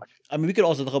mean, too much. I mean, we could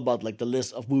also talk about like the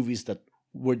list of movies that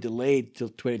were delayed till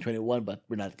 2021, but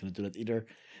we're not going to do that either.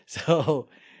 So,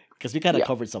 because we kind of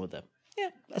covered some of them. Yeah,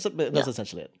 that's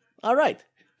essentially it. All right.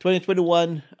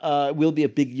 2021 will be a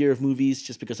big year of movies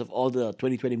just because of all the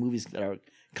 2020 movies that are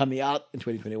coming out in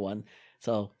 2021.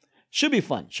 So, should be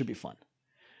fun.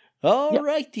 All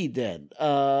righty then.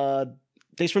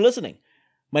 Thanks for listening.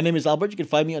 My name is Albert. You can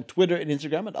find me on Twitter and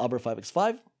Instagram at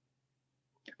Albert5x5.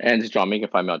 And this is John. You can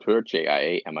find me on Twitter,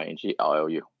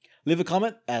 JIAMINGLLU. Leave a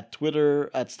comment at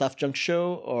Twitter at Stuff Junk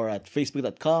Show or at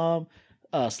Facebook.com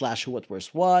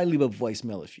 /whowhatwhereswhy. Leave a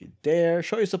voicemail if you dare.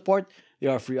 Show your support. There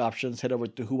are free options. Head over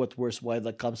to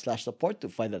whowhatwhereswhy.com /support to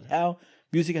find out how.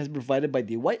 Music has been provided by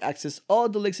the White Axis. All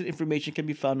the links and information can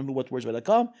be found on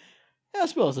whowhatwhereswhy.com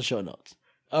as well as the show notes.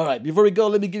 All right, before we go,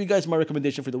 let me give you guys my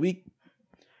recommendation for the week.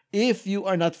 If you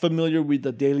are not familiar with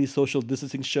the Daily Social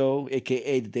Distancing Show,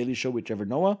 aka The Daily Show with Trevor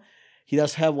Noah, he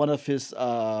does have one of his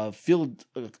field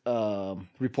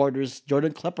reporters,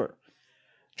 Jordan Klepper.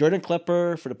 Jordan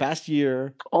Klepper, for the past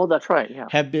year, that's right, yeah,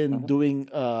 have been doing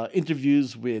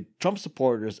interviews with Trump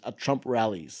supporters at Trump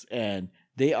rallies, and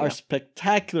they are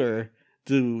spectacular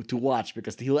to watch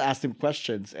because he'll ask them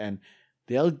questions and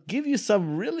they'll give you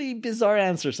some really bizarre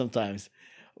answers sometimes.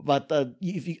 But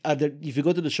if you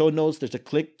go to the show notes, there's a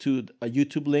click to a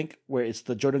YouTube link where it's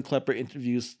the Jordan Klepper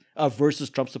interviews versus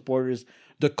Trump supporters,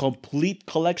 the complete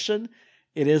collection.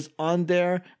 It is on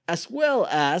there, as well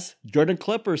as Jordan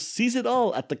Klepper sees it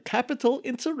all at the Capitol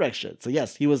insurrection. So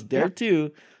yes, he was there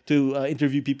too to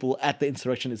interview people at the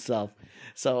insurrection itself.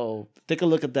 So take a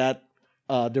look at that.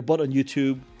 They're both on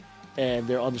YouTube, and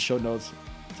they're on the show notes.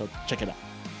 So check it out.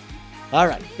 All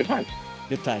right. Good times.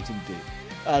 Good times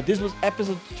indeed. This was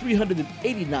episode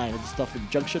 389 of the Stuff in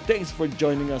Junction. Thanks for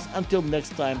joining us. Until next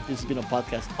time, this has been a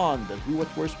podcast on the Who What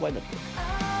Where's Why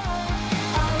Network.